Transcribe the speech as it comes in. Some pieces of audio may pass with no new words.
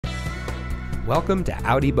Welcome to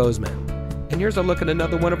Audi Bozeman, and here's a look at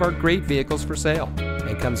another one of our great vehicles for sale,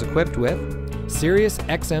 and comes equipped with Sirius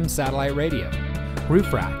XM satellite radio,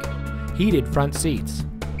 roof rack, heated front seats,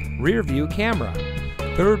 rear view camera,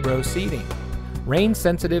 third row seating, rain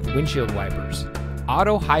sensitive windshield wipers,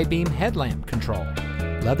 auto high beam headlamp control,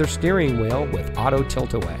 leather steering wheel with auto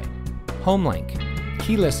tilt away, HomeLink,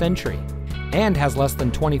 keyless entry, and has less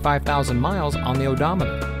than 25,000 miles on the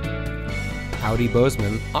odometer. Audi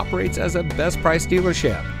Bozeman operates as a best price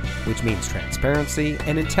dealership, which means transparency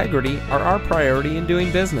and integrity are our priority in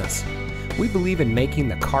doing business. We believe in making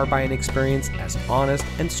the car buying experience as honest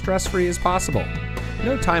and stress-free as possible.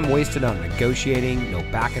 No time wasted on negotiating, no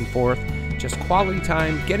back and forth, just quality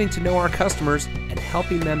time getting to know our customers and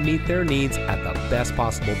helping them meet their needs at the best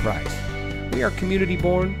possible price. We are community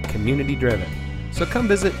born, community driven. So come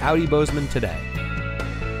visit Audi Bozeman today.